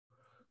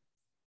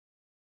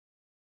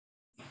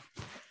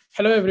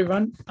Hello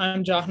everyone,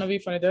 I'm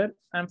Jahnavi Phanidhar.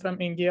 I'm from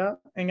India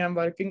and I'm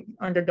working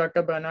under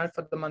Dr. Bernard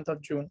for the month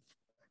of June.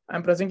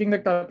 I'm presenting the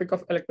topic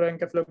of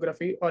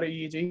electroencephalography or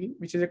EEG,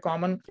 which is a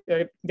common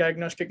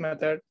diagnostic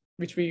method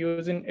which we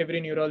use in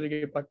every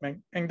neurology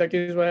department. And that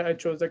is why I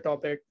chose the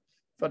topic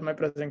for my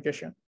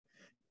presentation.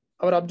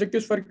 Our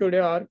objectives for today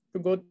are to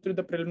go through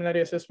the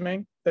preliminary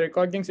assessment, the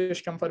recording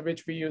system for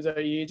which we use a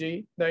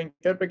EEG, the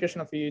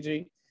interpretation of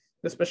EEG,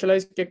 the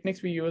specialized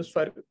techniques we use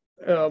for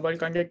while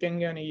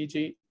conducting an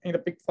EEG, and the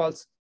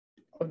pitfalls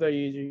of the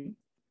EEG.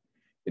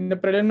 In the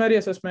preliminary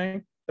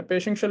assessment, the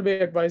patient shall be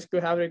advised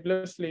to have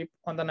regular sleep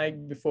on the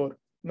night before.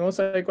 No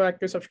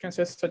psychoactive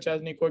substances such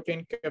as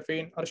nicotine,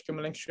 caffeine, or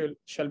stimulants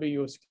shall be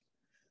used.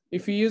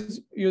 If he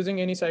is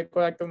using any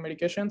psychoactive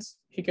medications,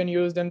 he can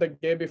use them the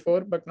day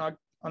before, but not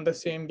on the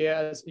same day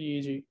as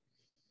EEG.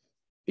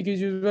 It is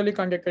usually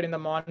conducted in the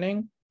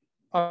morning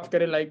after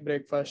a light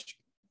breakfast.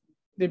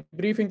 The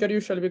brief interview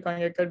shall be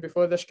conducted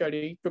before the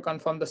study to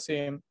confirm the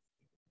same.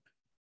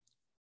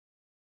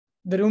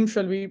 The room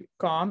shall be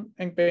calm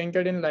and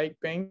painted in light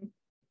pink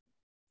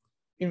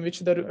in which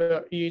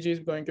the EEG is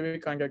going to be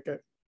conducted.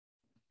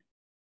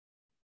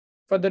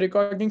 For the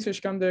recording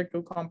system, there are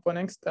two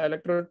components, the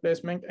electrode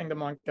placement and the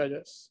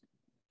montages.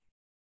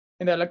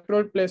 In the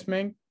electrode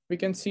placement, we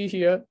can see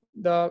here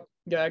the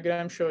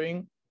diagram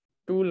showing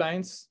two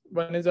lines.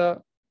 One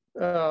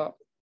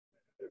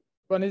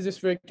is this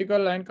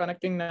vertical line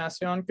connecting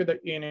nasion to the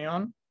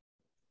anion,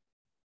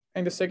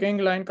 and the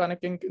second line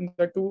connecting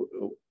the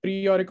two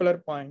preauricular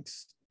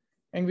points.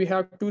 And we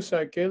have two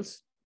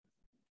circles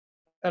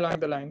along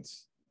the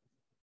lines.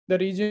 The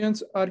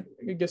regions are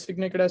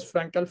designated as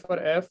frontal for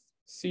F,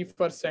 C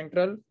for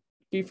central,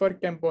 T for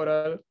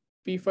temporal,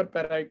 P for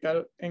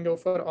parietal, and O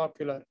for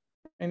ocular.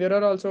 And there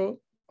are also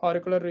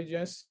auricular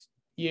regions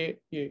A.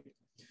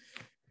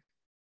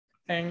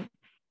 And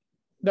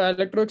the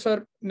electrodes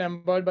are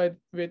numbered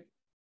with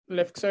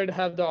left side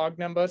have the odd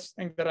numbers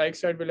and the right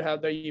side will have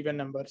the even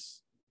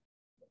numbers.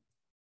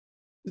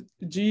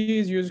 G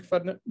is used for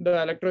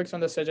the electrodes on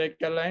the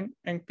sagittal line,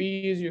 and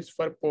P is used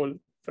for pole,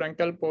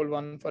 frontal pole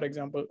 1, for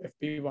example,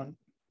 FP1.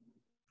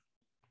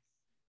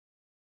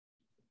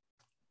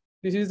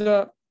 This is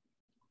the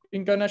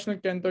international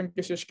 1020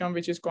 system,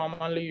 which is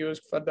commonly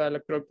used for the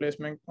electrode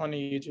placement on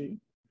EEG.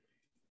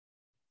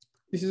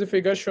 This is a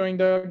figure showing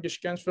the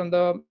distance from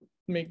the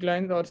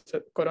midline or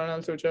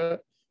coronal suture,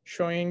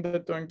 showing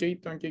the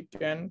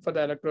 20-20-10 for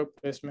the electrode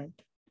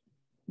placement.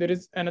 There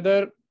is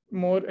another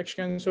more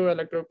extensive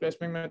electrode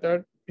placement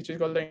method, which is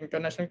called the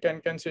international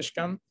 10-10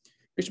 system,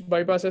 which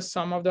bypasses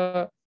some of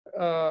the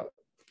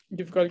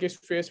difficulties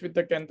faced with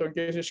the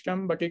 10-20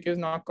 system, but it is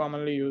not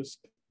commonly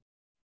used.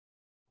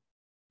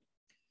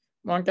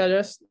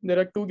 Montages, there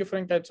are two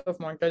different types of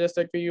montages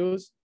that we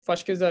use.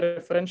 First is the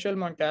referential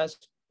montage,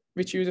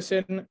 which uses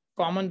a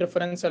common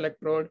reference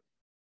electrode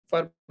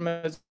for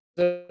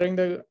measuring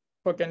the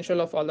potential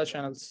of all the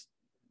channels.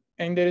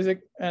 And there is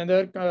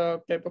another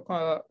type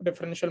of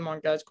differential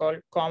montage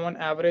called common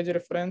average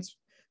reference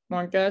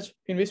montage,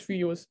 in which we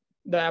use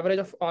the average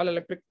of all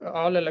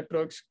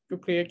electrodes to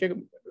create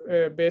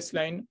a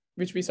baseline,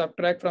 which we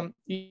subtract from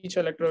each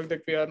electrode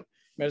that we are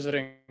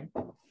measuring.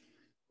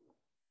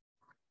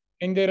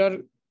 And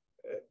there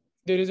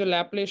is a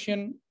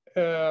Laplacian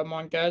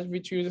montage,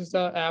 which uses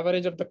the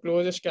average of the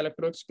closest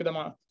electrodes to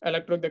the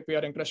electrode that we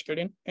are interested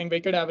in, and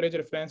weighted average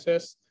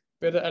references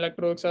where the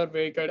electrodes are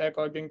weighted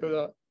according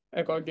to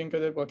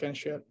the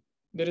potential.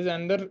 There is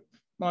another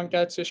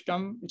montage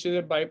system, which is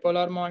a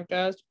bipolar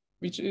montage,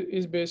 which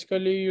is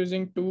basically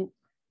using two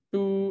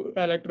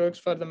electrodes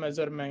for the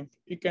measurement.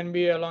 It can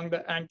be along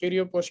the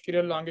anterior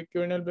posterior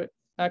longitudinal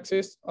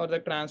axis or the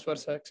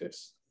transverse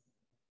axis.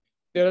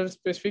 There are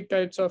specific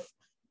types of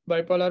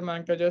bipolar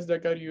montages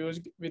that are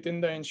used within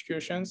the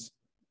institutions,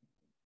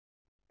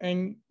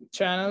 and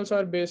channels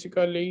are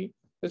basically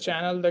the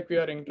channel that we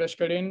are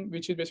interested in,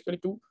 which is basically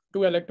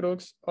two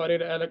electrodes or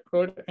an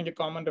electrode and a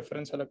common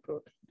reference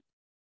electrode.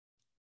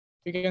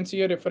 You can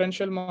see a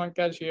referential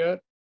montage here,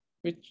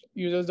 which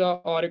uses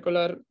the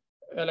auricular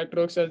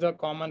electrodes as a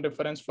common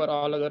reference for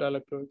all other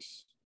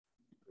electrodes.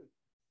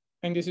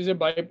 And this is a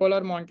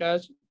bipolar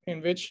montage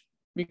in which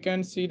we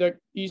can see that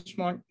each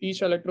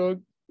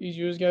electrode is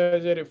used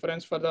as a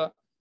reference for the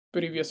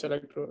previous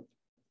electrode.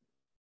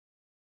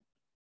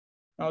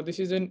 Now this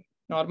is a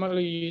normal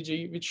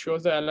EEG, which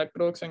shows the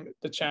electrodes and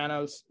the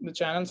channels. The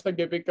channels are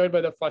depicted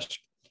by the first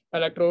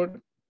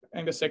electrode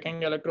and the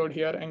second electrode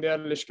here, and they are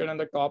listed on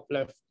the top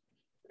left.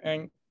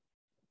 And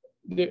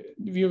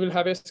we will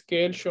have a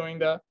scale showing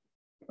the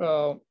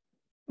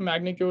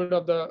magnitude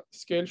of the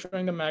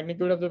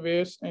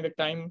waves and the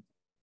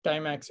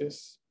time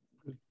axis.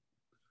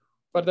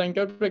 For the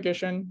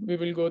interpretation, we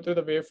will go through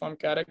the waveform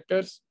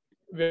characters,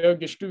 wave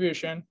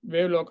distribution,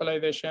 wave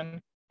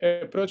localization,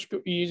 approach to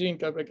EEG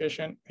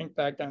interpretation, and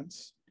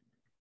patterns.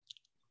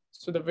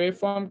 So the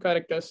waveform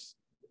characters,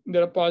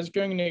 there are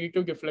positive and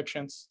negative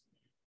deflections.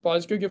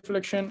 Positive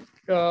deflection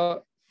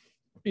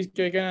is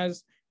taken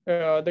as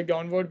the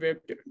downward wave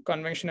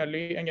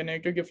conventionally, and a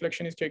negative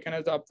deflection is taken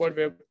as the upward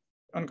wave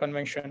on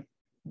convention.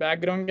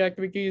 Background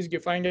activity is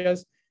defined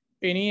as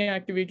any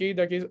activity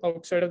that is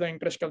outside of the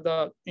interest of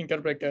the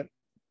interpreter.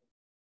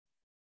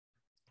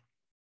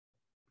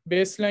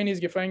 Baseline is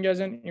defined as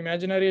an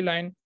imaginary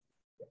line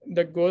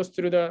that goes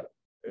through the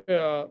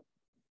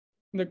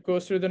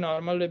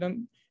normal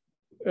rhythm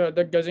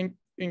that doesn't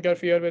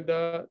interfere with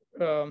the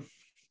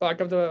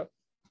part of the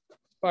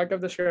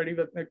study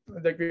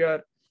that we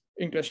are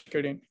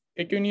interested in.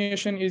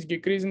 Attenuation is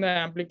decrease in the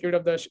amplitude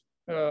of the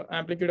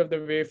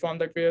waveform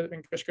that we are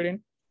interested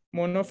in.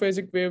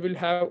 Monophasic wave will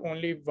have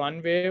only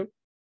one wave,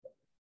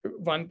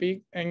 one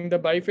peak, and the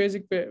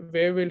biphasic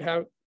wave will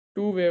have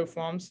two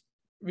waveforms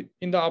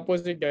in the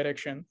opposite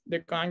direction. They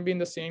can't be in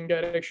the same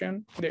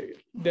direction.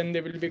 Then they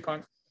will be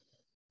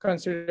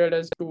considered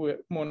as two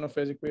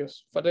monophasic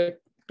waves. For the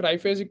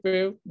triphasic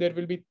wave, there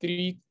will be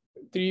three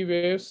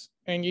waves,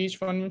 and each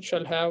one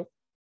shall have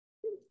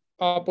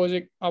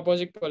opposite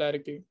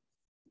polarity.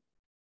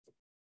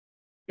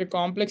 A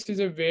complex is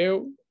a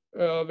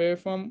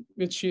waveform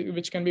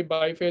which can be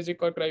biphasic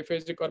or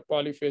triphasic or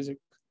polyphasic.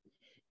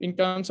 In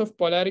terms of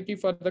polarity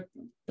for the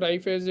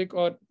triphasic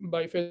or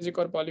biphasic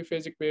or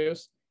polyphasic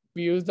waves,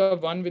 we use the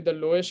one with the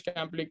lowest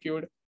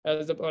amplitude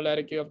as the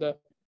polarity of the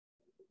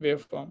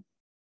waveform.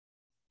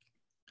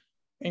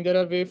 And there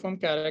are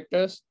waveform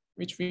characters,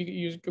 which we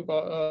use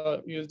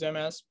to use them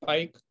as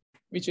spike,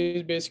 which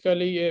is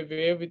basically a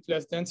wave with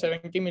less than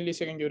 70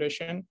 millisecond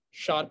duration,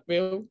 sharp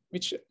wave,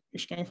 which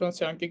extends from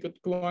 70 to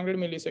 200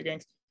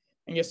 milliseconds,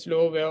 and a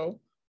slow wave,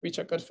 which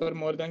occurs for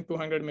more than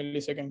 200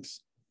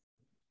 milliseconds.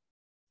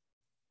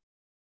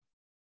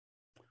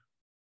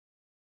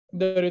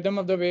 The rhythm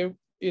of the wave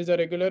is a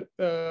regular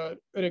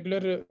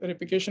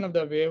replication of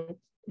the wave,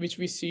 which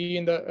we see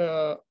in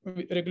the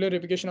regular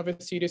replication of a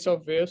series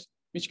of waves,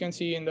 which can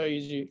see in the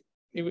EEG.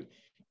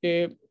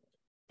 A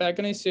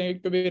pattern is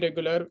said to be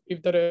regular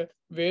if the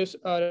waves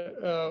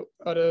are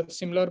a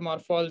similar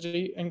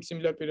morphology and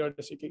similar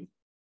periodicity.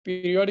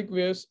 Periodic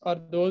waves are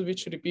those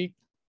which repeat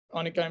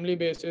on a timely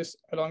basis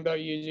along the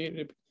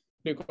EEG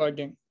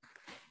recording.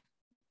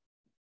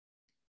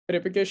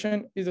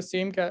 Replication is the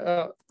same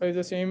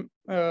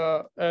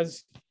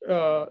as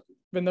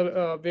when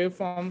the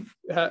waveform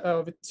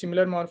with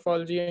similar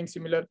morphology and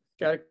similar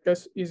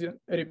characters is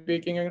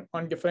repeating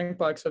on different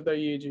parts of the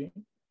EEG.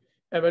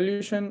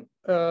 Evolution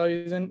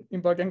is an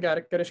important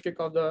characteristic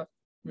of the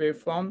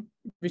waveform,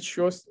 which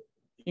shows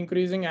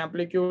increasing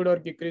amplitude or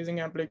decreasing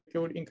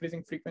amplitude,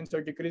 increasing frequency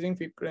or decreasing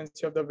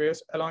frequency of the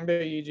waves along the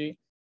EEG.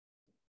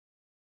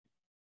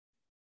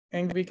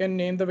 And we can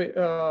name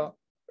the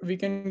we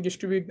can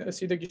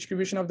see the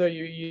distribution of the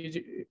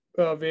EEG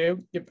wave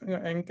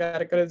and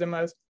characterize them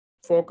as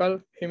focal,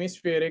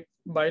 hemispheric,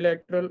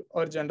 bilateral,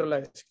 or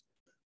generalized.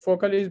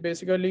 Focal is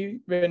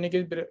basically when it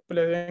is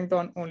present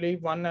on only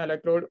one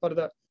electrode or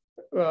the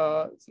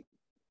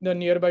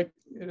nearby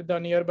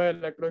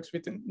electrodes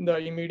within the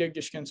immediate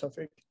distance of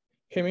it.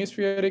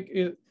 Hemispheric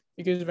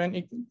is when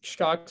it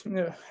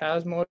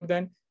has more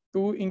than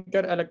two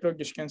inter-electrode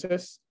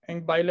distances,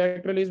 and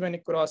bilateral is when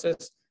it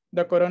crosses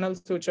the coronal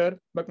suture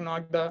but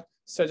not the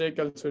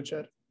sagittal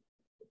suture.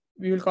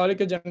 We will call it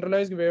a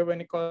generalized wave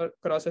when it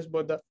crosses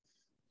both the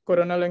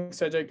coronal and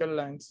sagittal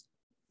lines.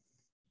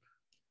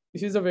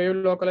 This is a wave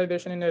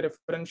localization in a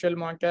referential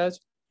montage,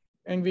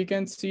 and we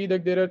can see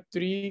that there are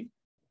three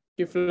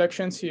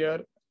deflections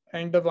here,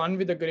 and the one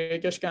with the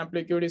greatest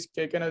amplitude is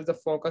taken as the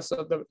focus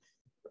of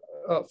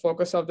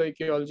the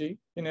ecology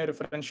in a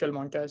referential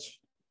montage.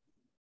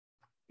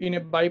 In a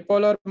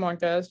bipolar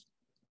montage,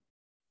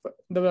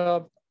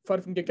 for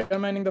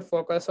determining the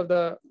focus of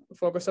the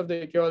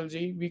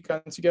ecology, we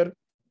consider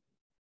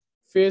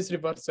phase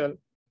reversal.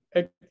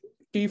 At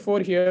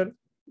T4 here,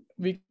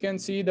 we can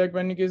see that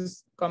when it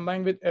is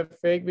combined with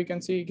F8, we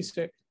can see it's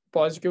a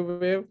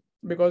positive wave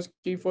because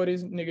T4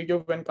 is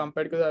negative when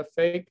compared to the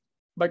F8.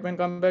 But when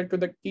compared to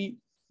the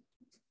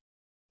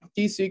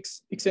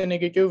T6, it's a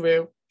negative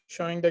wave,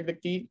 showing that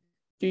the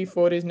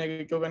T4 is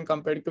negative when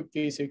compared to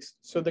T6.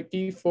 So the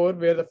T4,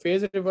 where the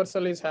phase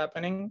reversal is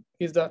happening,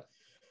 is the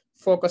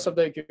focus of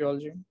the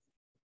ecology.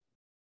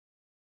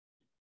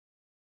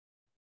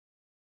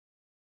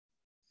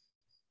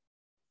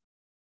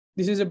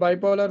 This is a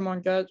bipolar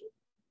montage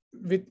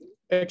with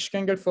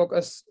extended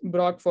focus,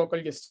 broad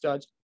focal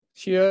discharge.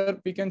 Here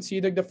we can see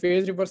that the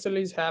phase reversal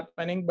is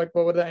happening, but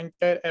over the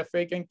entire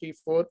F8 and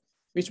T4,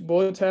 which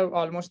both have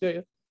almost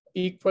the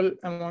equal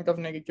amount of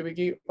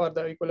negativity or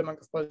the equal amount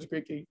of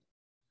positivity.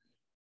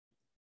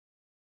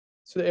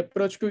 So the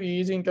approach to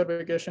EEG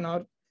interpretation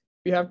are,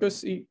 we have to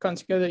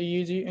consider the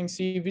EEG and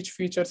see which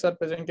features are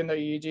present in the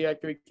EEG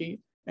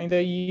activity, and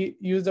they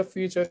use the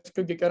features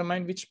to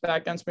determine which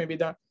patterns may be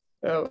the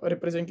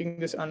representing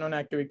this unknown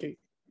activity.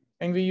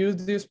 And we use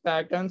these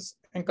patterns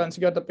and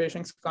consider the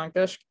patient's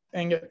context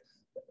and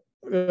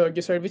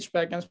decide which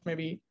patterns may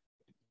be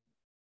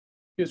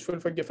useful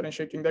for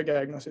differentiating the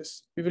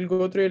diagnosis. We will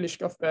go through a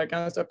list of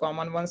patterns, the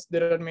common ones.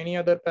 There are many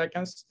other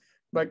patterns,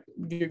 but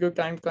due to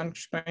time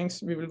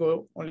constraints, we will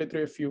go only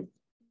through a few.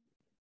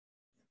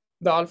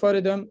 The alpha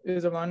rhythm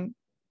is the one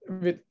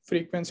with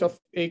frequency of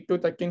 8 to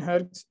 13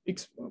 hertz.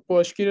 It's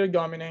posterior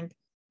dominant,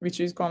 which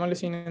is commonly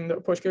seen in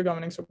the posterior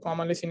dominant, so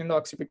commonly seen in the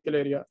occipital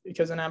area. It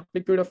has an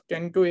amplitude of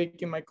 10 to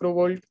 80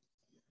 microvolt,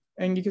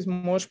 and it is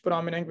most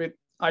prominent with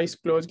eyes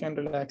closed and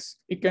relaxed.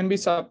 It can be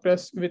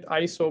suppressed with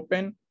eyes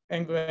open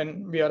and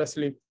when we are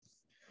asleep.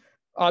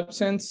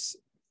 Absence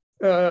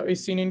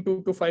is seen in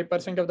 2 to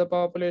 5% of the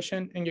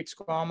population, and it's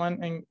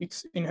common and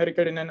it's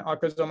inherited in an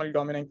autosomal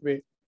dominant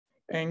way.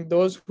 And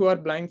those who are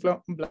blind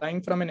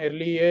from an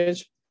early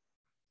age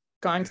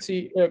can't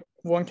see,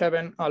 won't have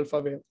an alpha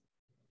wave.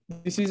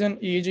 This is an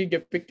EEG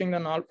depicting the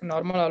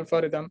normal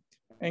alpha rhythm,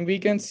 and we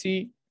can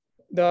see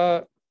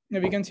the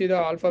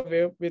alpha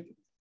wave with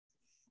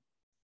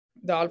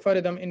the alpha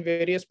rhythm in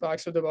various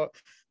parts of the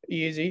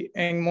EEG,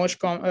 and most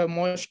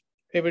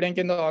evident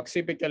in the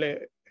occipital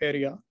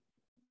area.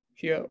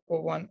 Here,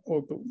 O1,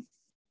 O2.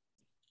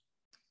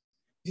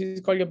 This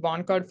is called a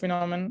Barnard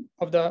phenomenon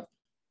of the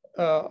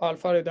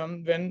alpha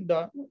rhythm, when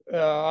the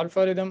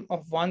alpha rhythm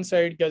of one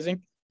side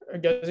doesn't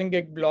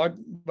get blocked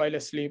while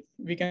asleep.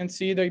 We can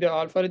see that the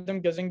alpha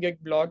rhythm doesn't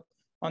get blocked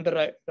on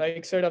the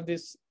right side of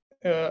this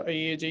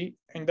EEG,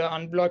 and the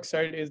unblocked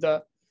side is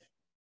the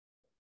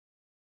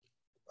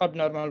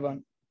abnormal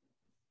one.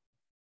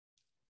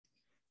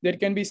 There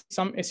can be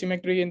some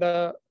asymmetry in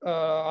the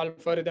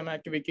alpha rhythm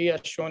activity as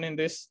shown in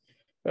this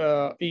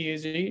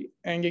EEG,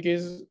 and it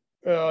is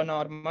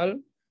normal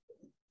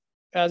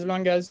as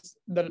long as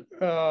the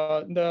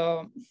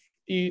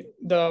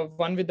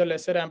one with the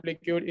lesser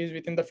amplitude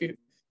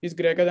is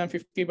greater than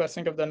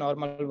 50% of the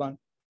normal one.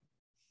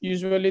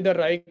 Usually the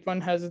right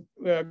one has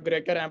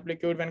greater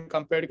amplitude when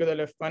compared to the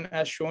left one,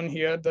 as shown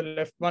here. The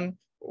left one,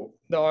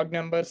 the odd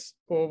numbers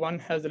O1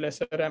 has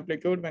lesser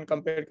amplitude when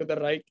compared to the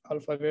right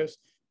alpha waves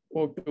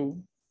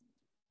O2.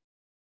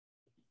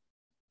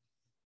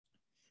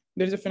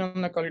 There is a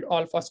phenomenon called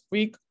alpha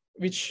squeak,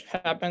 which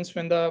happens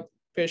when the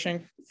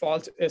patient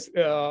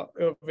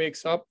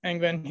wakes up, and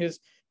when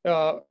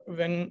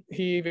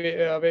he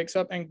wakes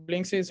up and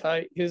blinks his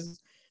eye,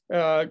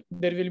 there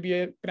will be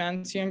a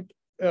transient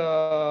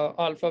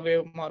alpha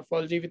wave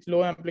morphology with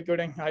low amplitude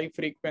and high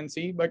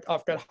frequency, but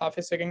after half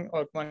a second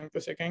or 1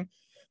 second,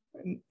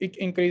 it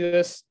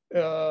increases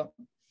to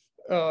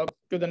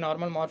the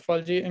normal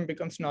morphology and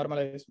becomes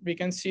normalized. We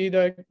can see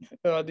that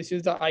this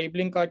is the eye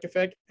blink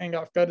artifact, and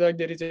after that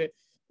there is a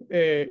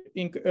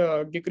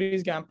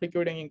decreased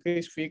amplitude and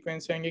increased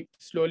frequency, and it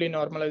slowly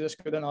normalizes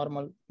to the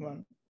normal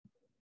one.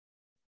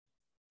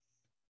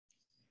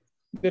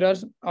 There are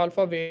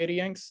alpha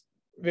variants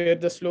where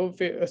the slow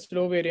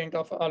variant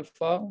of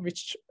alpha,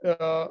 which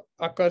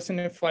occurs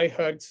in 5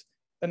 hertz,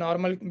 the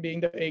normal being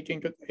the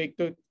 8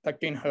 to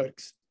 13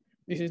 hertz.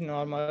 This is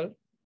normal.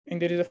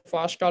 And there is a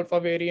fast alpha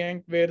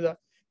variant where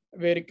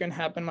it can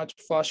happen much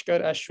faster,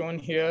 as shown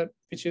here,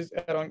 which is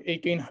around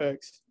 18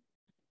 hertz.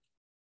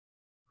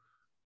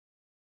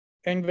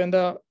 And when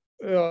the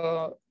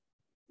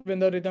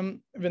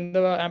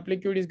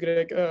amplitude is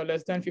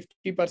less than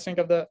 50%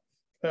 of the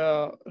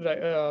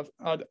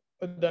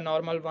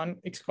normal one,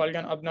 it's called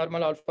an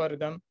abnormal alpha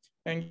rhythm,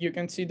 and you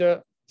can see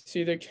that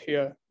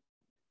here.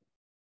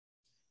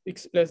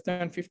 It's less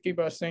than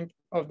 50%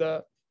 of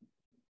the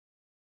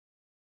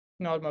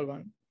normal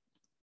one.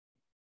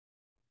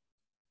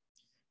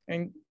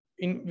 And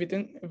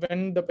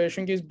when the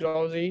patient is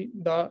drowsy,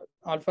 the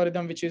alpha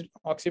rhythm, which is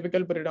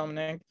occipital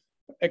predominant,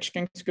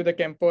 extends to the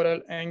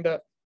temporal and the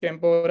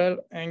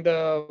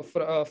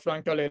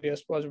frontal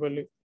areas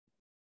possibly.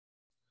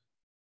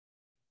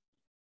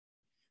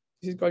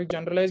 This is called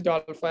generalized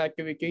alpha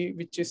activity,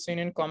 which is seen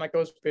in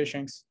comatose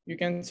patients. You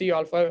can see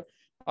alpha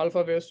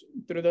waves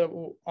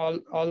through all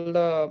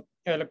the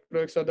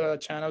electrodes or the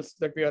channels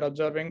that we are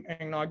observing,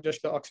 and not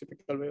just the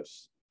occipital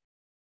waves.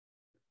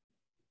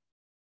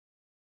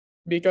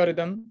 Beta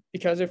rhythm,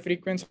 it has a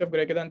frequency of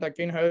greater than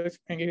 13 hertz,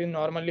 and it is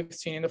normally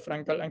seen in the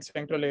frontal and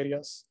central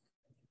areas.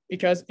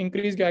 It has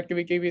increased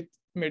activity with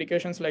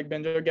medications like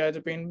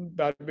benzodiazepine,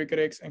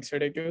 barbiturates, and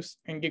sedatives,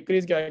 and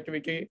decreased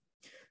activity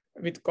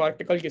with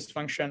cortical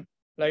dysfunction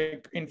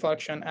like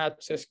infarction,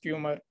 abscess,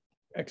 tumor,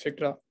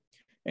 etc.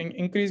 And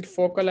increased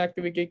focal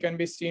activity can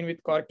be seen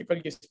with cortical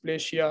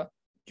dysplasia,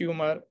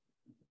 tumor,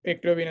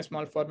 ectovenous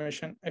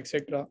malformation,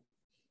 etc.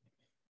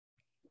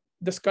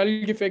 The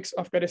skull defects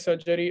after a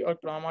surgery or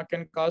trauma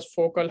can cause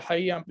focal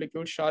high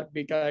amplitude sharp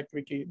beta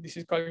activity. This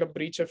is called a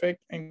breach effect,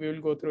 and we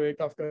will go through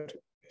it after a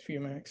few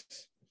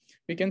minutes.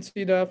 We can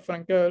see the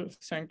frontal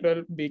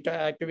central beta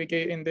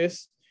activity in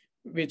this,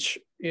 which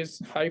is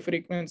high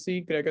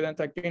frequency, greater than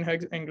 13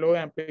 hertz, and low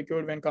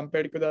amplitude when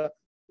compared to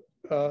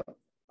the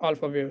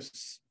alpha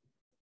waves.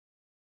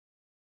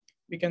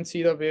 We can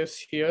see the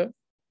waves here,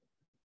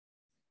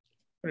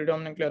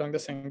 predominantly along the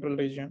central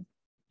region.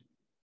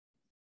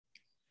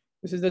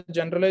 This is the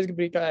generalized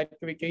beta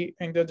activity,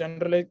 and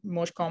the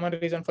most common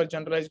reason for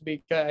generalized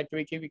beta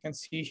activity we can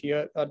see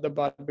here are the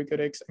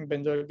barbiturates and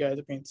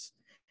benzodiazepines.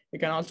 It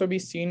can also be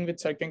seen with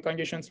certain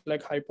conditions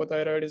like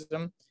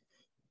hypothyroidism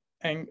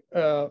and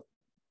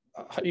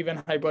even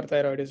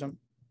hyperthyroidism.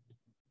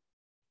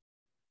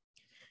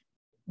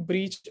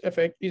 breach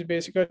effect is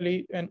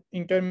basically an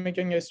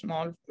intermaking a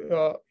small,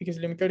 it is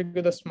limited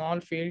to the small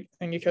field,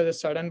 and it has a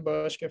sudden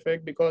burst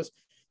effect because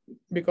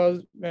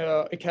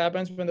it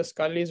happens when the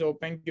skull is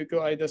open due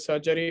to either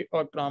surgery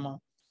or trauma.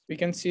 We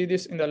can see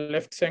this in the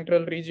left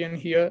central region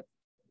here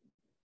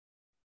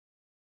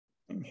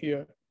and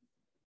here.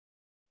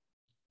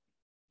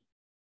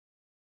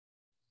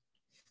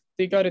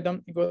 Theta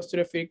rhythm goes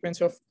through a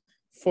frequency of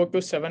 4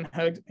 to 7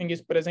 Hz and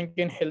is present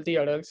in healthy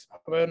adults,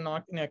 however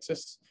not in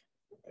excess,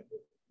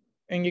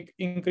 and it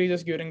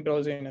increases during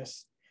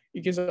drowsiness.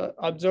 It is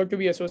observed to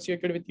be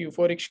associated with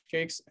euphoric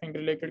shakes and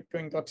related to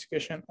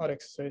intoxication or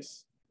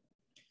exercise.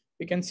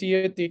 We can see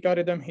a theta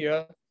rhythm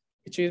here,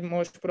 which is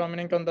most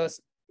prominent on the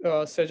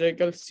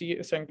sagittal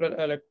C central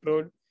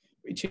electrode,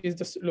 which is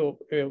the slow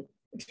wave.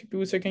 It's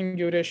 2-second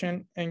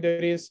duration, and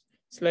there is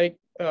slight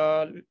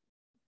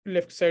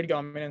left side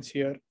dominance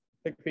here,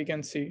 like we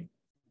can see.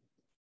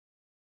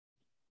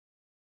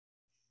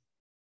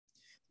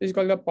 This is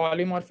called the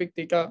polymorphic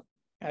theta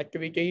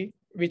activity,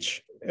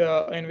 which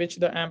in which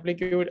the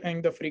amplitude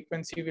and the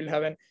frequency will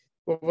have an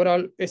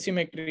overall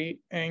asymmetry,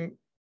 and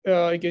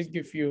it is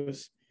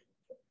diffuse.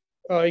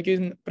 It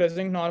is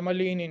present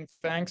normally in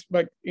infants,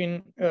 but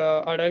in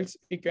adults,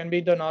 it can be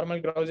the normal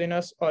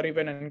drowsiness or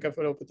even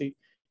encephalopathy.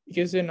 It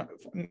is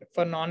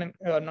for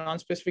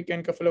non-specific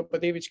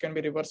encephalopathy, which can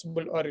be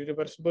reversible or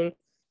irreversible.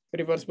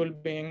 Reversible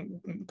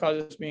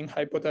causes being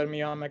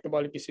hypothermia,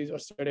 metabolic disease, or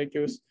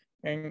sedatives,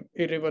 and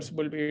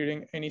irreversible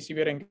being any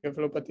severe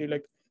encephalopathy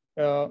like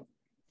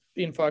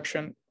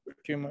infarction,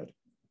 tumor.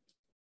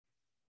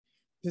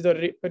 This is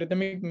the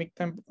rhythmic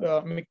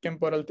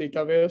mid-temporal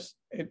theta waves.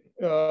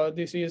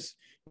 This is,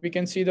 we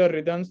can see the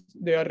rhythms,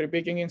 they are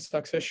repeating in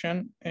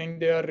succession,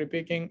 and they are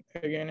repeating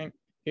again and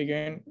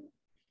again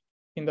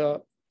in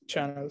the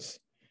channels.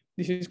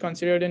 This is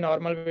considered a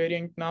normal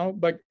variant now,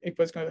 but it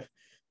was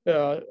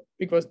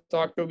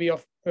thought to be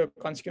of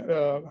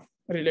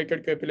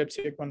related to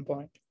epilepsy at one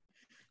point.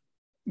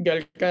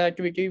 Delta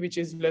activity, which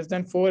is less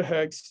than 4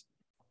 Hz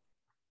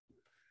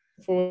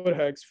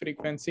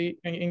frequency,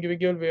 and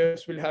individual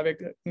waves will have a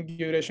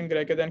duration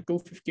greater than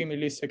 250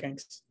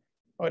 milliseconds,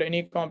 or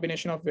any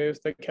combination of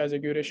waves that has a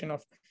duration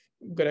of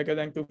greater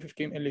than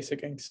 250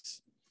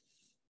 milliseconds.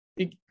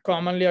 It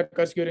commonly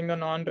occurs during the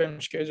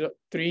non-REM stage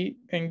 3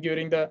 and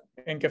during the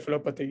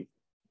encephalopathy.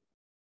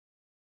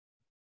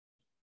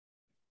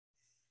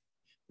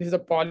 This is the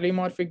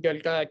polymorphic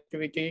delta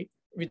activity,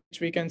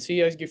 which we can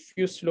see as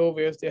diffuse slow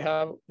waves. They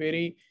have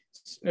very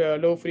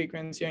low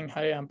frequency and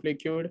high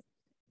amplitude,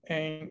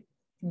 and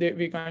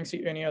we can't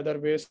see any other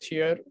waves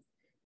here.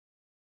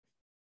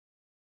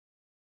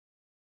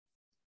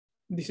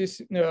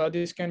 This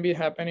can be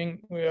happening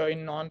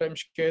in non-REM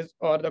case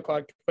or the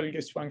cortical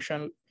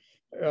dysfunction,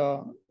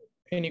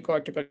 any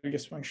cortical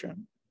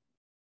dysfunction.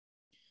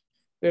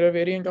 There are a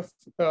variant of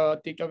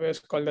theta waves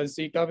called the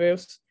zeta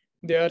waves.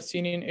 They are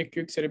seen in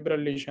acute cerebral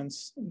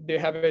lesions. They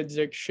have a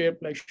Z shape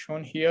like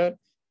shown here,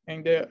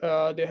 and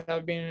they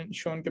have been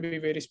shown to be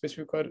very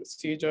specific for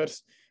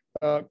seizures,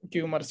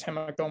 tumors,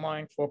 hematoma,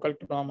 and focal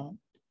trauma.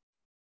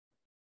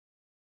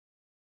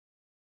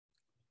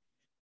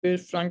 The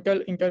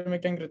frontal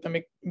intermittent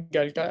rhythmic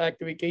delta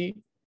activity,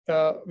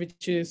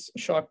 which is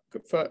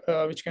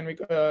which can be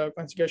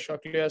considered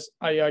shortly as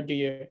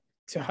IRDA.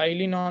 It's a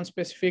highly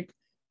non-specific,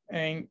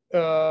 and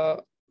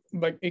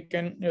but it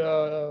can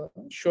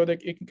show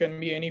that it can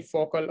be any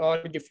focal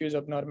or diffuse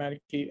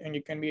abnormality, and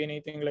it can be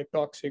anything like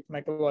toxic,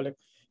 metabolic,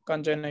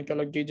 congenital,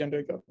 or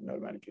degenerative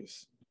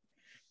abnormalities.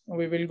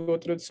 We will go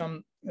through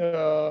some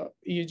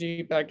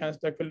EEG patterns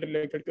that will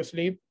relate to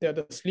sleep. They are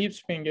the sleep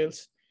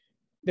spindles.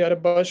 They are a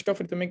burst of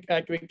rhythmic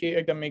activity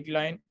at the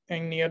midline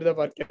and near the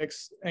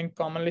vertex, and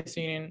commonly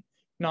seen in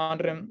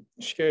non-REM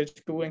stage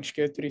 2 and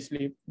stage 3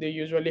 sleep. They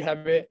usually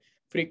have a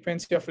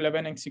frequency of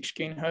 11 and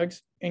 16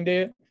 Hz, and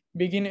they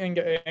begin and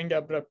end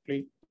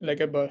abruptly, like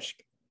a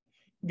burst.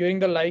 During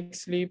the light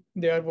sleep,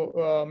 they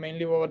are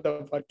mainly over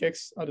the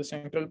vertex or the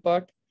central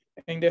part,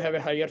 and they have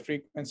a higher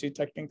frequency,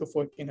 13 to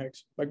 14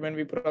 Hz. But when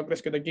we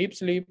progress to the deep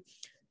sleep,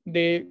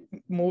 they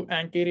move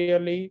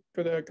anteriorly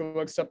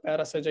towards the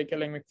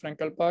parasagittal and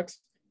midfrontal parts,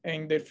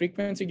 and their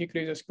frequency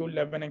decreases to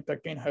 11 and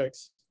 13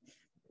 Hz.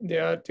 They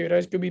are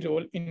theorized to be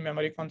role in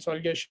memory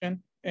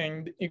consolidation,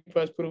 and it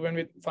was proven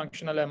with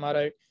functional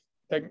MRI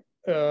that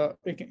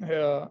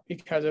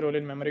it has a role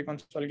in memory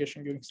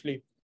consolidation during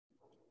sleep.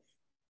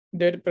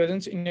 Their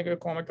presence in a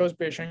comatose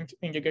patient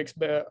indicates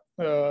better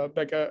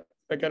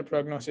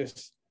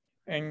prognosis,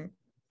 and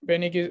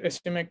when it is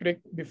asymmetric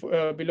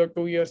below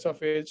 2 years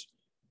of age,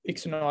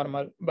 it's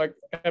normal, but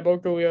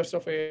about 2 years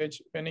of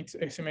age, when it's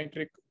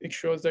asymmetric, it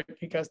shows that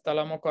it has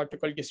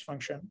thalamocortical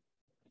dysfunction.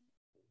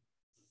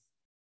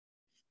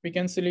 We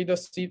can see the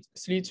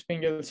sleep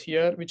spindles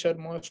here, which are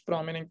most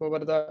prominent over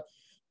the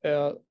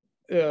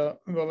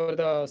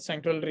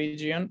central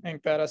region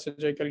and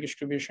parasagittal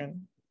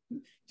distribution.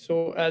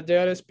 So as they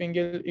are a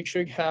spindle, it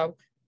should have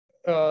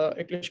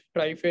at least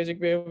triphasic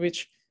wave,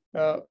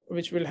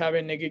 which will have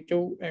a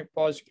negative, a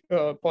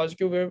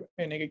positive wave,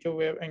 a negative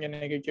wave, and a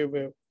negative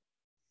wave.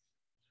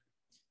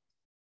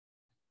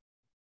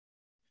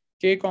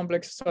 K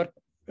complexes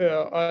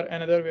are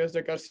another ways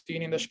that are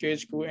seen in the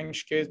stage 2 and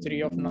stage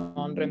 3 of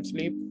non-REM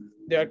sleep.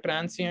 They are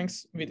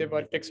transients with a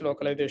vertex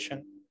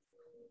localization.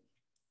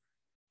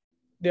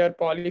 They are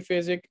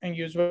polyphasic and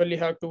usually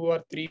have 2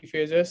 or 3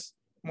 phases.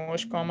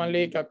 Most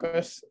commonly, it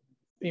occurs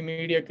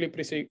immediately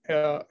precedes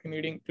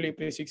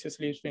a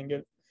sleep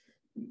spingle.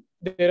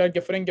 There are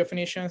different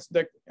definitions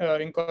that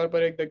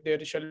incorporate that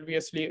there shall be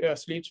a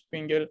sleep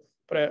spingle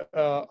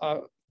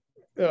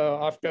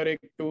after it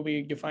to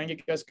be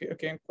defined as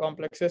K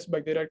complexes,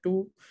 but there are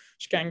 2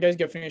 standardized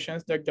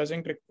definitions that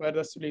doesn't require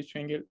the sleep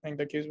spingle, and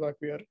that is what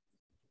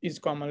is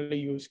commonly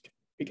used.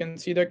 We can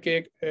see the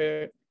K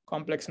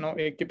complex now.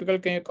 A typical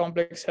K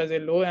complex has a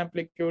low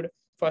amplitude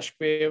first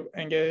wave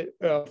and a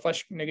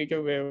first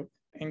negative wave,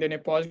 and then a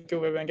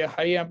positive wave and a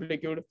high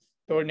amplitude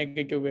third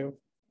negative wave.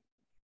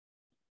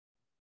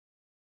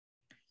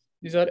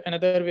 These are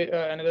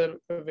another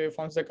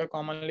waveforms that are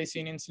commonly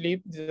seen in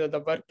sleep. These are the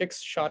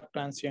vertex sharp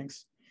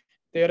transients.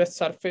 They are a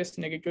surface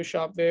negative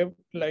sharp wave,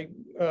 like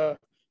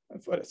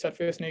for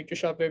surface negative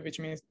sharp wave, which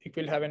means it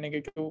will have a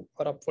negative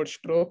or upward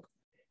stroke,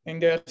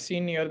 and they are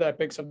seen near the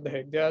apex of the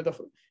head. They are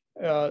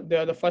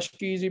the first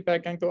EEG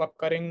pattern to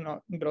occurring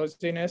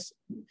drowsiness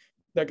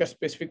that are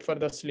specific for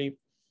the sleep.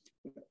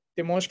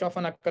 They most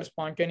often occur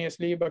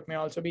spontaneously, but may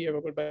also be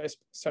evoked by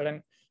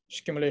sudden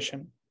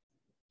stimulation.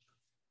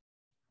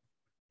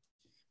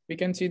 We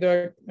can see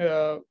the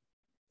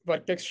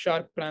vertex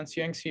sharp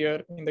transients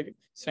here in the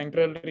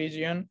central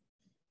region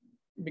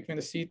between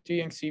the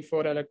C3 and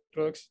C4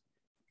 electrodes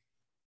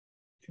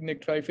in the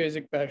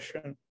triphasic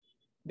fashion.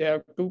 They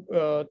have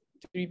 3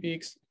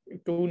 peaks,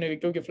 2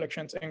 negative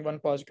deflections and 1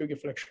 positive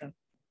deflection.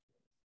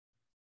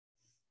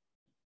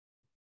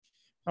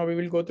 Now we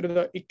will go through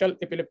the ictal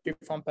epileptic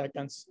form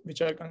patterns,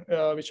 which are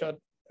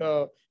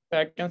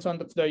patterns on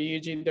the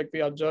EEG that we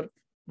observe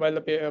while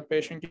the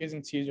patient is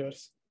in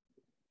seizures.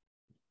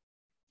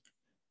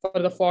 For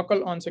the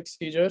focal onset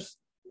seizures,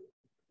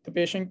 the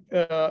patient,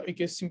 it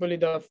is simply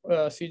the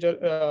seizure,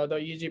 the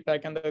EEG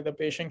pattern that the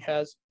patient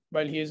has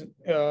while he is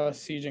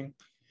seizing.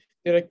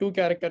 There are 2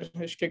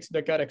 characteristics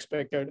that are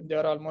expected. They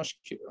are almost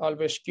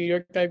always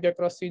stereotyped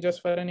across seizures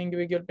for an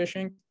individual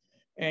patient,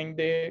 and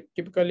they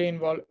typically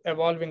involve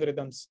evolving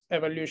rhythms,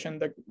 evolution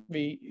that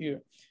we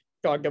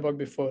talked about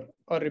before,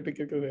 or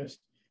repetitive ways.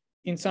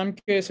 In some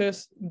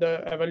cases,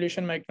 the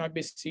evolution might not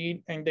be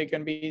seen, and they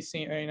can be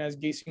seen as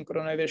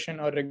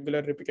desynchronization or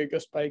regular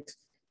repetitive spikes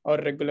or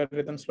regular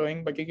rhythm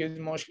slowing, but it is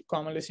most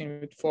commonly seen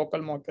with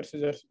focal motor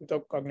seizures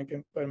without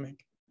cognitive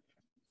impairment.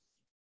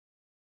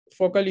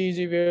 Focal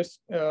EEG waves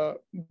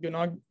do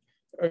not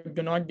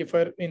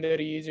differ in their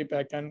EEG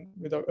pattern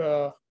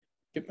without,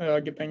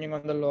 depending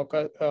on the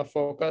local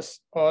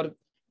focus or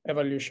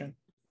evolution.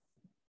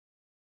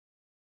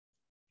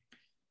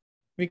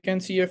 We can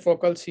see a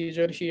focal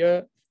seizure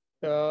here.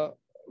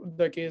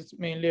 That is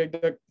mainly at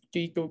the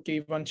T2,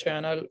 T1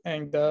 channel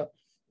and the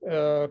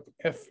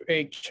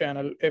F8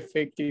 channel,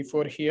 F8,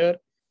 T4 here.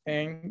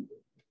 And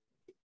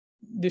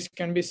this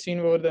can be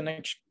seen over the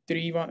next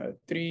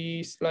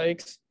three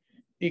slides.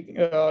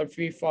 If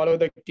we follow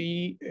the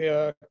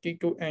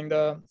T2 and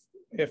the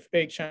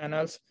F8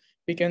 channels,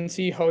 we can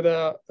see how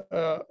the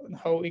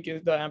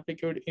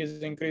amplitude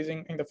is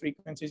increasing and the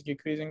frequency is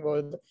decreasing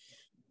and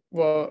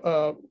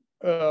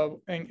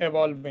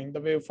evolving. The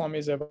waveform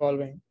is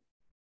evolving.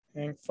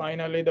 And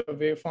finally, the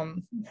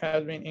waveform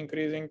has been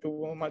increasing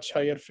to a much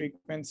higher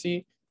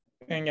frequency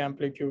and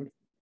amplitude,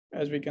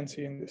 as we can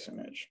see in this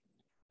image.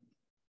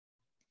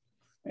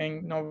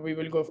 And now we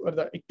will go for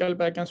the ictal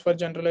patterns for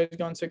generalized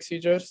onset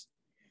seizures.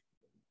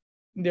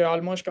 They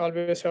almost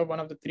always have one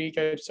of the 3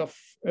 types of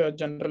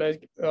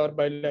generalized or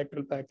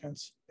bilateral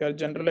patterns. They are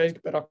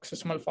generalized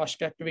paroxysmal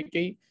fast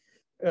activity,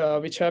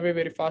 which have a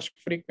very fast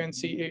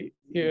frequency,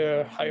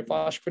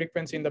 fast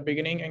frequency in the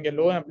beginning and a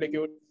low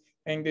amplitude.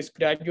 And this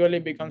gradually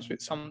becomes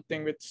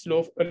something with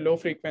low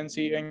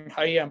frequency and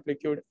high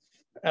amplitude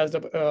as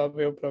the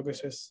wave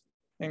progresses.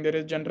 And there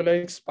is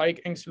generalized spike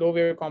and slow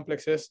wave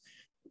complexes.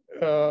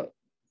 They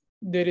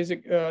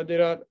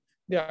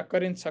occur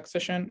in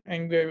succession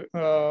and they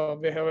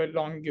have a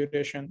long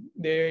duration.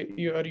 They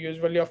are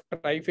usually of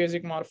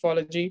triphasic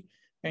morphology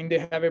and they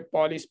have a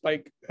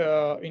polyspike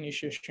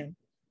initiation.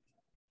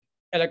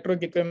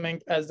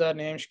 Electrodecrement, as the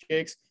name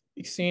states,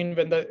 is seen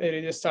when there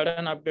is a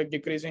sudden uptake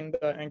decrease in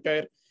the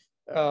entire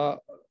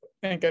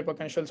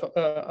potentials,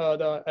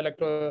 the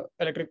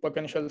electric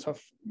potentials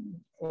of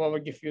over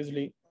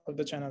diffusely of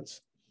the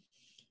channels.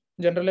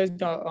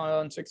 Generalized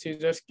onset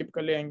seizures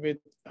typically end with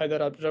either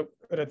observed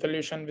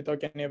resolution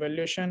without any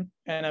evolution,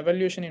 and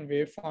evolution in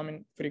waveform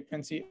in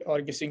frequency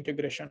or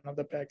disintegration of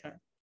the pattern.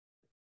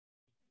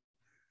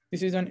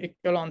 This is an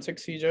ictal onset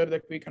seizure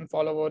that we can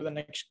follow over the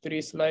next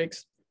 3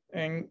 slides,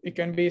 and it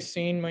can be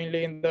seen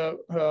mainly in the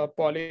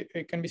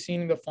it can be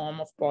seen in the form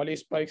of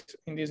polyspikes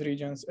in these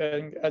regions.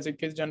 And as it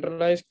is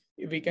generalized,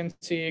 we can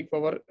see it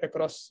cover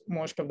across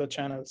most of the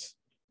channels.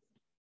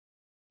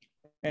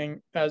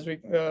 And as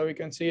we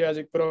can see, as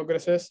it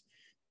progresses,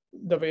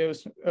 the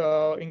waves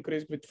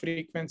increase with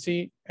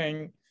frequency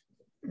and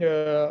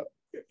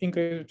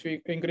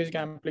increased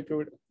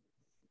amplitude.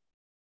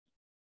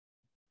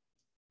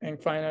 And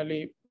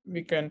finally,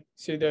 we can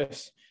see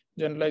this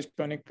generalized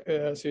tonic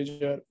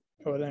seizure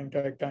over the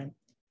entire time.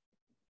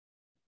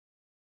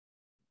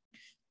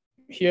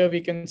 Here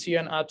we can see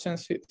an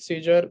absence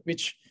seizure,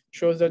 which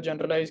shows the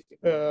generalized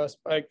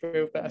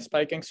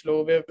spiking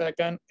slow wave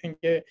pattern in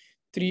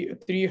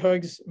three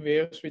Hertz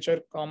waves, which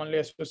are commonly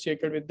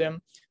associated with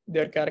them.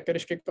 They are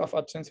characteristic of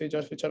absence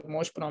seizures, which are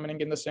most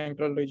prominent in the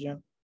central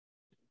region.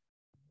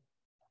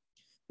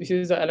 This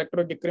is the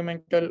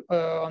electrodecremental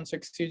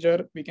onset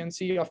seizure. We can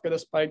see after the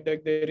spike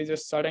that there is a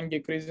sudden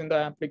decrease in the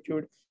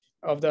amplitude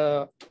of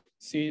the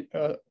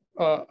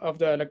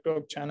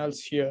electrode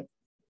channels here.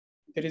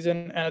 There is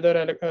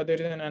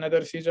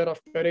another seizure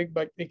of occurring,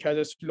 but it has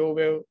a slow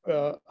wave.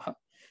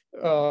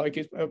 It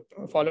is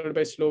followed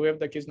by slow wave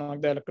that is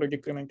not the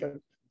electrodecremental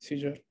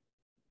seizure.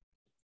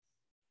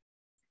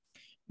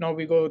 Now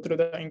we go through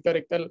the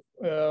incorrectal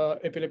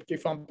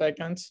epileptiform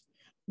patterns.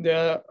 They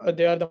are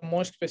the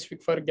most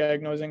specific for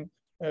diagnosing,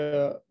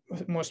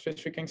 most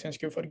specific and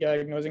sensitive for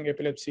diagnosing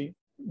epilepsy.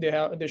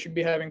 They should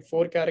be having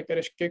 4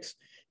 characteristics.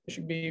 They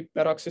should be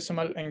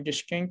paroxysmal and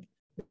distinct.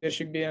 There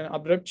should be an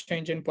abrupt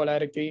change in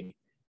polarity,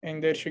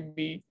 and there should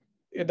be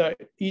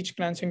each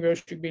glancing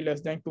wave should be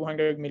less than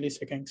 200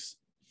 milliseconds.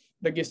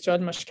 The discharge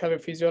must have a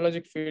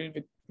physiologic field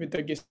with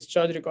the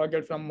discharge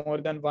recorded from more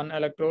than one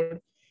electrode,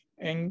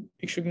 and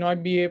it should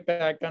not be a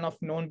pattern of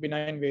known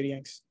benign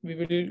variants. We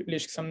will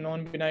list some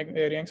known benign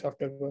variants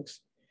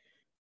afterwards.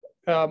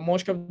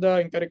 Most of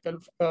the incorrectal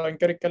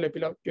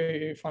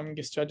epileptiform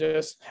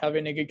discharges have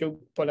a negative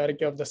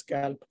polarity of the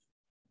scalp,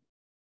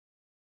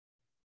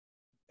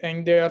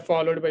 and they are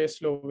followed by a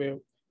slow wave.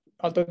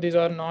 Although these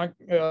are not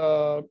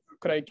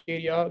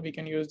criteria, we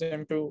can use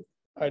them to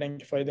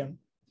identify them.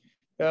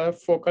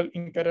 Focal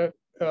incorrectal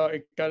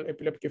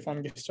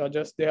epileptiform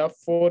discharges, they have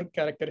 4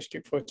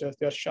 characteristic features.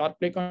 They are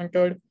sharply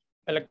contoured,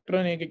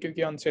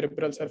 electronegativity on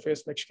cerebral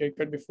surface like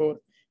stated before,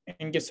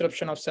 and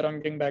disruption of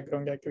surrounding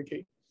background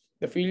activity.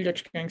 The field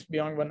extends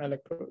beyond one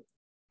electrode.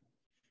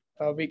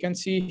 We can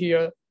see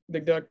here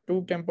that there are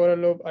 2 temporal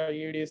lobe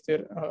IEDs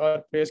that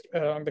are placed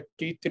around the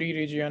T3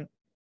 region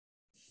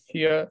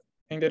here,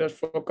 and there are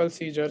focal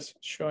seizures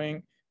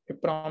showing a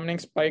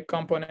prominent spike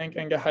component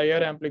and a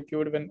higher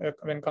amplitude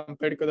when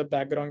compared to the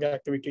background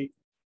activity.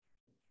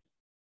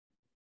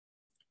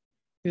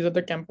 These are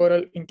the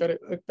temporal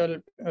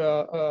incorrectal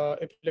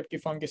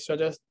epileptiform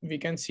discharges. We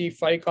can see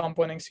 5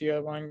 components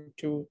here: 1,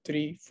 2,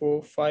 3,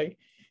 4, 5,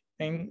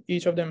 and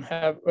each of them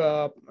are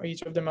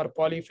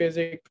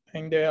polyphasic,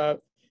 and they are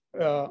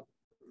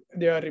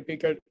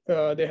repeated.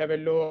 They have a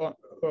low.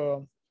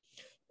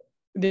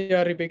 They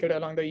are repeated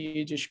along the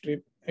EEG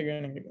strip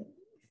again and again.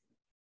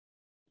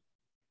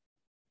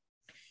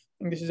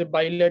 And this is a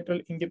bilateral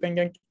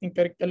independent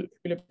incorrectal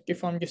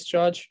epileptiform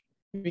discharge.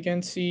 We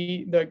can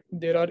see that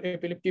there are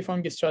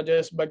epileptiform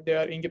discharges, but they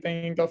are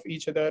independent of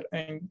each other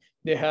and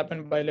they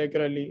happen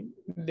bilaterally.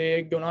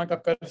 They do not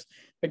occur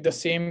at the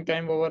same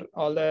time over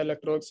all the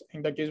electrodes,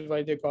 and that is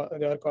why they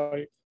are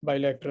called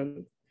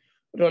bilateral.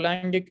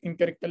 Rolandic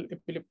incorrectal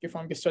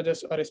epileptiform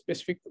discharges are a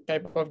specific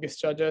type of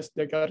discharges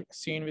that are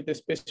seen with a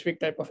specific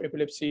type of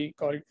epilepsy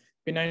called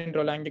benign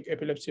Rolandic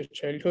epilepsy of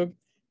childhood.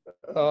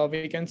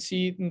 We can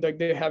see that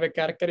they have a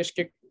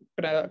characteristic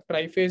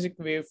triphasic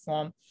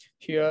waveform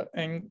here,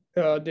 and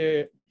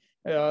they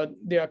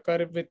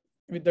occur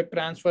with the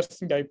transverse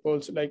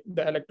dipoles, like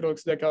the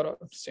electrodes that are on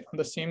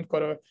the same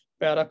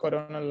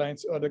paracoronal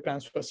lines or the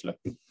transverse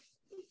line.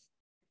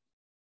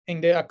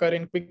 And they occur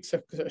in quick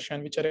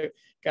succession, which are a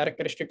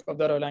characteristic of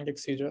the Rolandic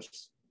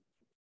seizures.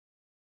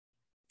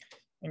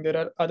 And there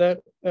are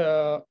other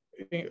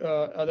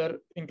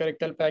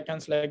incorrectal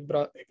patterns like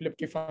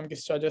epileptiform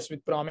discharges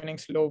with prominent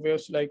slow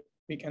waves, like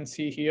we can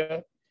see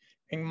here.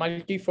 In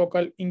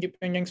multifocal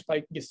independent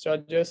spike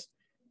discharges,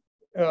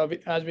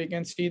 as we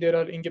can see, there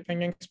are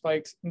independent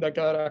spikes that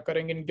are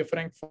occurring in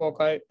different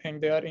foci,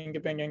 and they are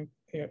independent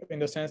in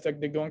the sense that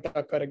they don't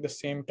occur at the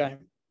same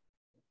time.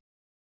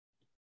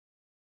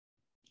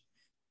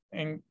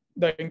 And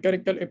the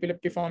incorrectal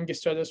epileptiform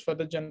discharges for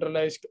the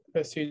generalized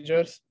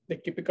seizures, they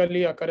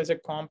typically occur as a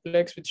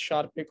complex with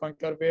sharply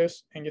contoured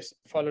waves and is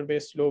followed by a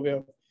slow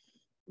wave.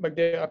 But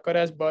they occur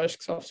as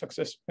bursts of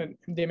success.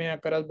 They may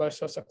occur as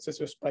bursts of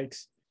successive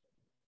spikes.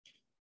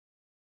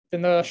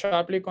 Then the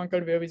sharply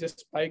contoured wave is a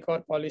spike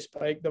or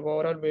polyspike. The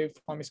overall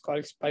waveform is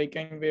called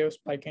spiking wave,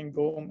 spiking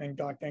dome, and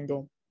darting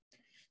dome.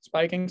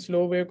 Spiking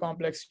slow wave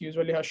complex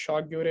usually has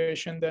short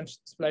duration than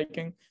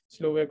spiking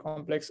slow wave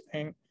complex,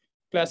 and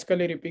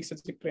classically repeats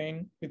as the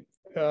train with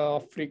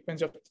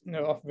frequency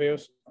of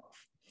waves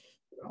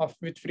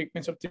with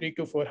frequency of 3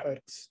 to 4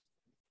 Hertz.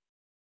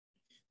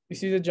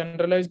 This is a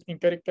generalized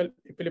incorrectal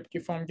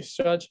epileptiform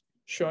discharge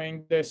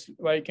showing the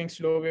spiking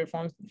slow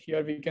waveforms.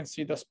 Here we can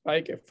see the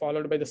spike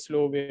followed by the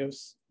slow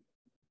waves.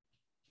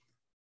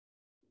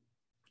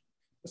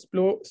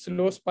 The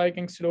slow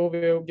spiking slow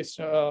wave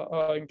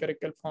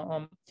incorrectal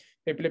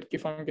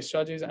epileptiform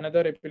discharge is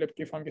another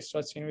epileptiform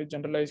discharge seen with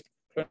generalized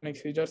chronic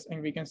seizures,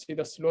 and we can see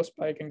the slow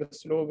spike and the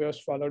slow waves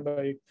followed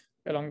by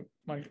along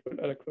multiple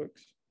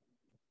electrodes.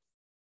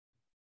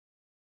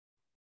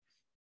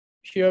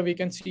 Here we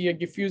can see a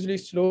diffusely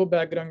slow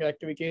background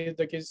activity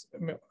that is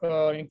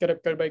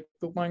interrupted by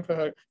 2.5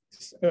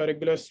 Hz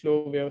regular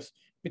slow waves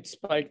with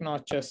spike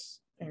notches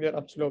in their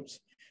upslopes.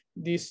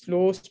 These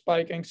slow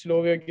spike and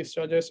slow wave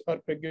discharges are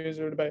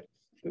produced by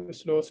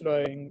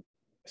slowing,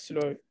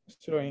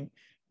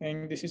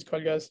 and this is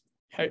called as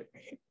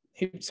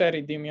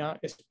hypsarrhythmia,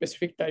 a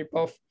specific type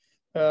of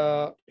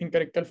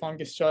incorrectal form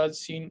discharge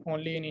seen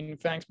only in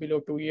infants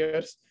below 2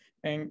 years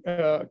and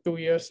 2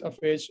 years of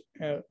age.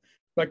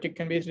 But it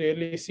can be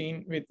rarely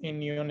seen in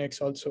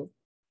neonates also.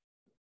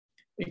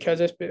 It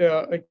has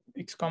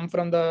it's come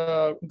from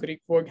the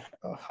Greek word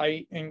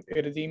high and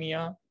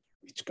erythemia,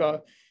 which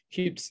called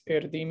hips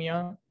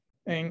erythemia,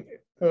 and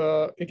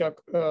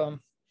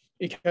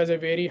it has a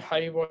very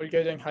high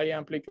voltage and high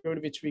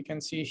amplitude, which we can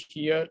see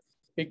here.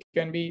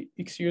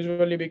 It's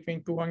usually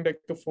between 200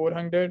 to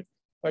 400,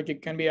 but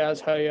it can be as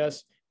high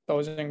as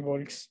 1000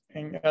 volts.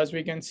 And as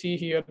we can see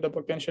here, the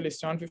potential is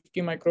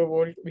 750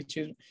 microvolt, which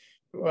is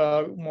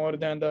more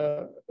than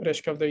the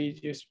rest of the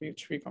EEGs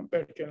which we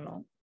compared till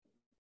now.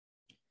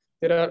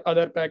 There are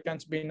other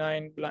patterns,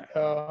 benign,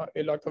 a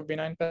lot of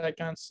benign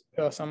patterns,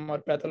 some are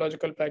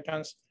pathological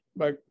patterns,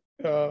 but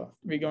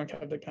we don't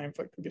have the time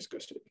to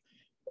discuss it.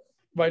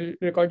 While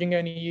recording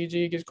an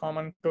EEG, it is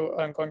common to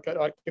encounter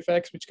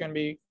artifacts which can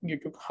be due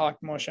to heart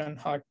motion,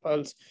 heart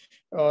pulse,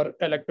 or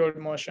electrode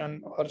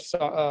motion, or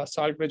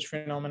salt bridge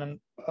phenomenon,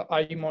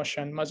 eye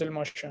motion, muscle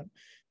motion,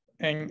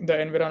 and the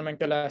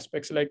environmental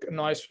aspects like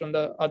noise from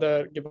the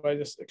other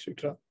devices,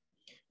 etc.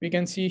 We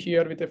can see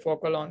here with a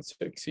focal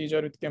onset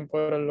seizure with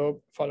temporal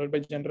lobe followed by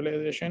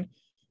generalization,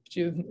 which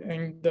is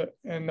in the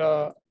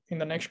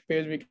next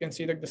page. We can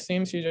see that the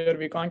same seizure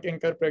we can't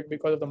interpret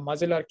because of the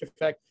muscle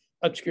artifact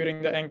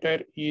obscuring the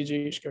entire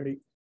EEG study.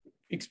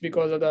 It's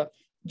because of the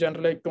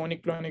generalized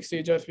tonic-clonic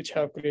seizures which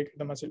have created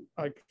the muscle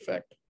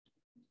artifact.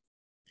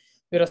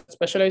 There are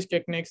specialized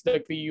techniques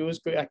that we use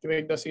to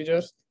activate the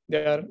seizures.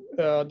 There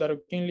are the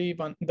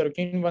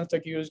routine ones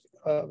that used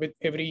with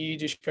every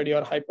EEG study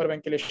are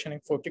hyperventilation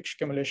and photic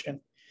stimulation.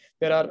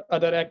 There are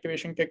other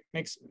activation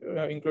techniques,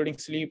 including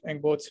sleep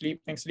and both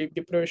sleep and sleep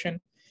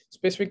deprivation.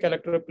 Specific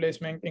electrode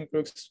placement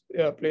includes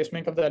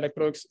placement of the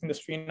electrodes in the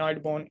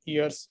sphenoid bone,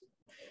 ears,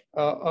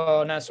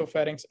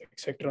 nasopharynx,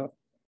 etc.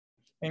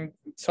 And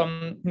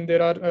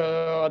there are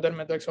other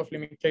methods of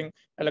limiting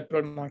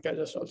electrode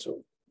montages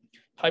also.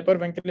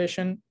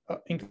 Hyperventilation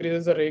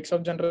increases the rates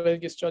of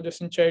generalized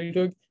discharges in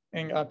childhood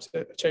and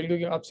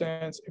childhood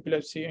absence,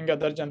 epilepsy, and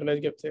other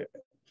generalized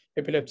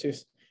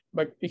epilepsies.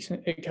 But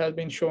it has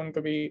been shown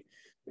to be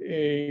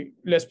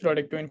less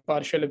productive in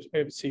partial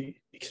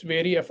epilepsy. It's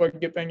very effort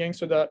dependent,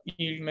 so the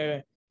yield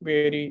may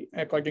vary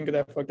according to the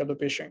effort of the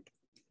patient.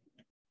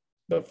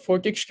 The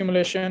photic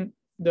stimulation,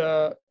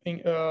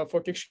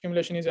 photic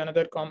stimulation is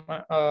another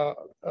common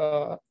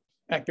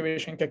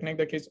activation technique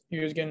that is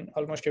used in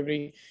almost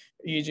every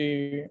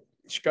EEG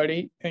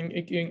study, and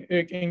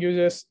it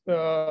induces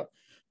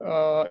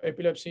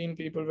epilepsy in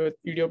people with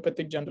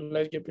idiopathic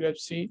generalized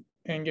epilepsy,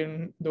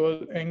 and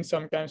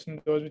sometimes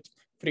in those with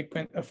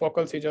frequent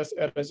focal seizures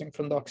arising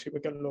from the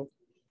occipital lobe.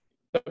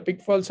 The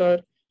pitfalls are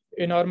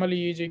a normal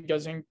EEG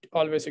doesn't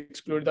always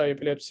exclude the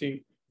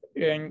epilepsy,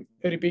 and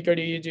repeated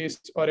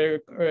EEGs or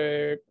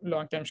a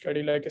long-term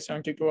study like a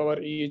 72-hour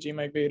EEG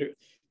might be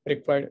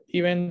required.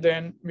 Even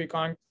then, we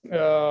can't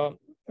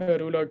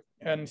rule out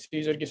a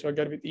seizure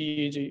disorder with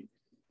EEG.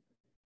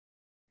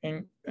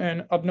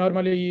 And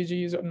abnormal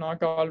EEG is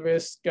not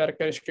always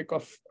characteristic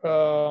of,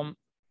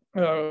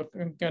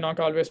 cannot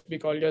always be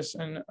called as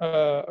an,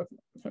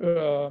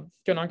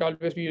 cannot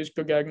always be used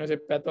to diagnose a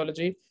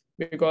pathology,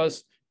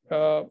 because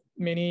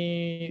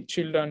many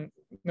children,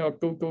 2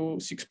 to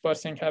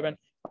 6% have an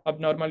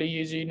abnormal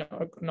EEG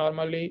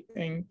normally,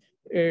 and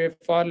a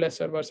far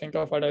lesser percent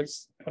of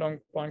adults, around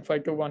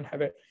 0.5 to 1,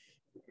 have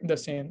the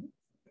same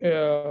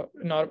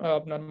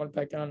abnormal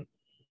pattern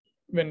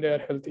when they are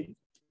healthy.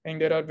 And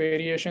there are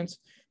variations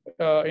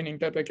in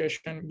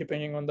interpretation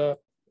depending on the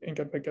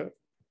interpreter.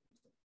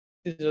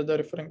 These are the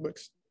referring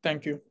books.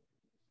 Thank you.